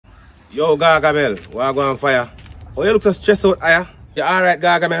Yo, Gargamel, why go on fire? Oh, you look so stressed out, Aya. You alright,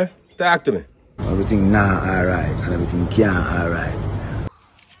 Gargamel? Talk to me. Everything now alright, and everything can't alright.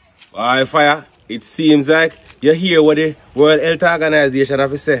 Alright, fire. It seems like you hear what the World Health Organization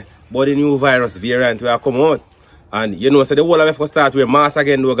have to say about the new virus variant will come out. And you know, so the whole of it will start with mask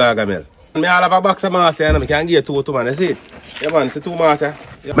again, though, Gargamel. I have a box of masks here, and I can give you two, man. You see it? Yeah, man, see 2 masks here.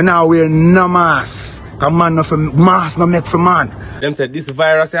 Yeah. But now wear no mask. Because man, no mask no make for man. Them said this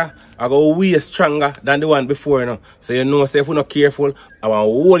virus here I go way stronger than the one before, you know. So you know, say if we're not careful, our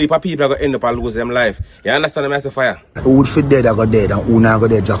whole heap of people are going to end up and lose them life. You understand me, Mr. Fire? Who would fit dead, I go dead, and who not go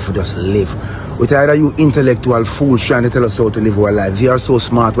dead just for just live. With either you intellectual fools trying to tell us how to live our life. You are so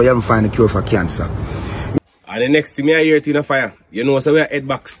smart, but you haven't found a cure for cancer. And the next thing I hear it in a fire, you know, so we are head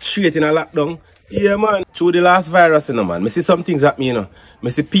back straight in a lockdown. Yeah, man. Through the last virus, you know, man. I see some things at me, you know. I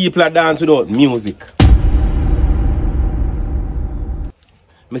see people that dance without music.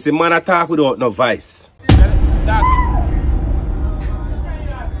 I see man that talk without no voice.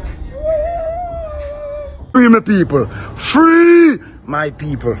 Free my people. Free my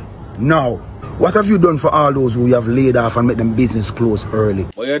people. Now. What have you done for all those who you have laid off and make them business close early?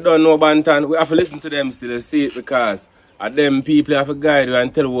 Well, you don't know, Banton. We have to listen to them still, see it, because at them people have to guide you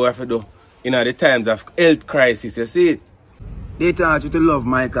and tell you what you have to do in the times of health crisis, you see it? They taught you to love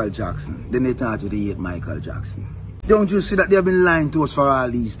Michael Jackson. Then they taught you to hate Michael Jackson. Don't you see that they have been lying to us for all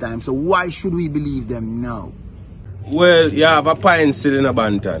these times? So why should we believe them now? Well, you have a pine still in a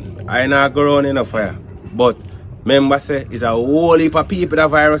Banton. I not go around in a fire. But remember, say, it's a whole heap of people that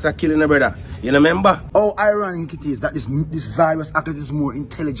virus are killing a brother. You know, remember? How ironic it is that this virus actually is more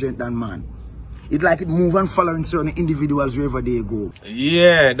intelligent than man. It's like it move and following certain individuals wherever they go.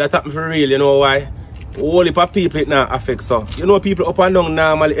 Yeah, that happen for real, you know why? Whole heap of people it now affects so. You know people up and down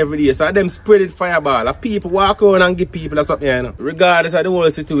normally every day. So them spread it fireball. Like people walk around and give people or something, you know. Regardless of the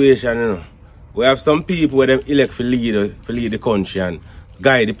whole situation, you know. We have some people where them elect for lead the country and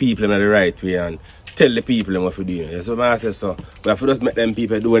guide the people in the right way and tell the people what to do. You know? So I say so. We have to just make them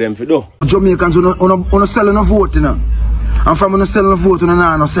people do what them to do. Jamaicans on selling a vote, you know. And from on selling a vote, you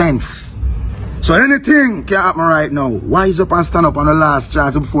know, no sense. So anything can happen right now. Wise up and stand up on the last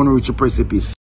chance before you reach a precipice.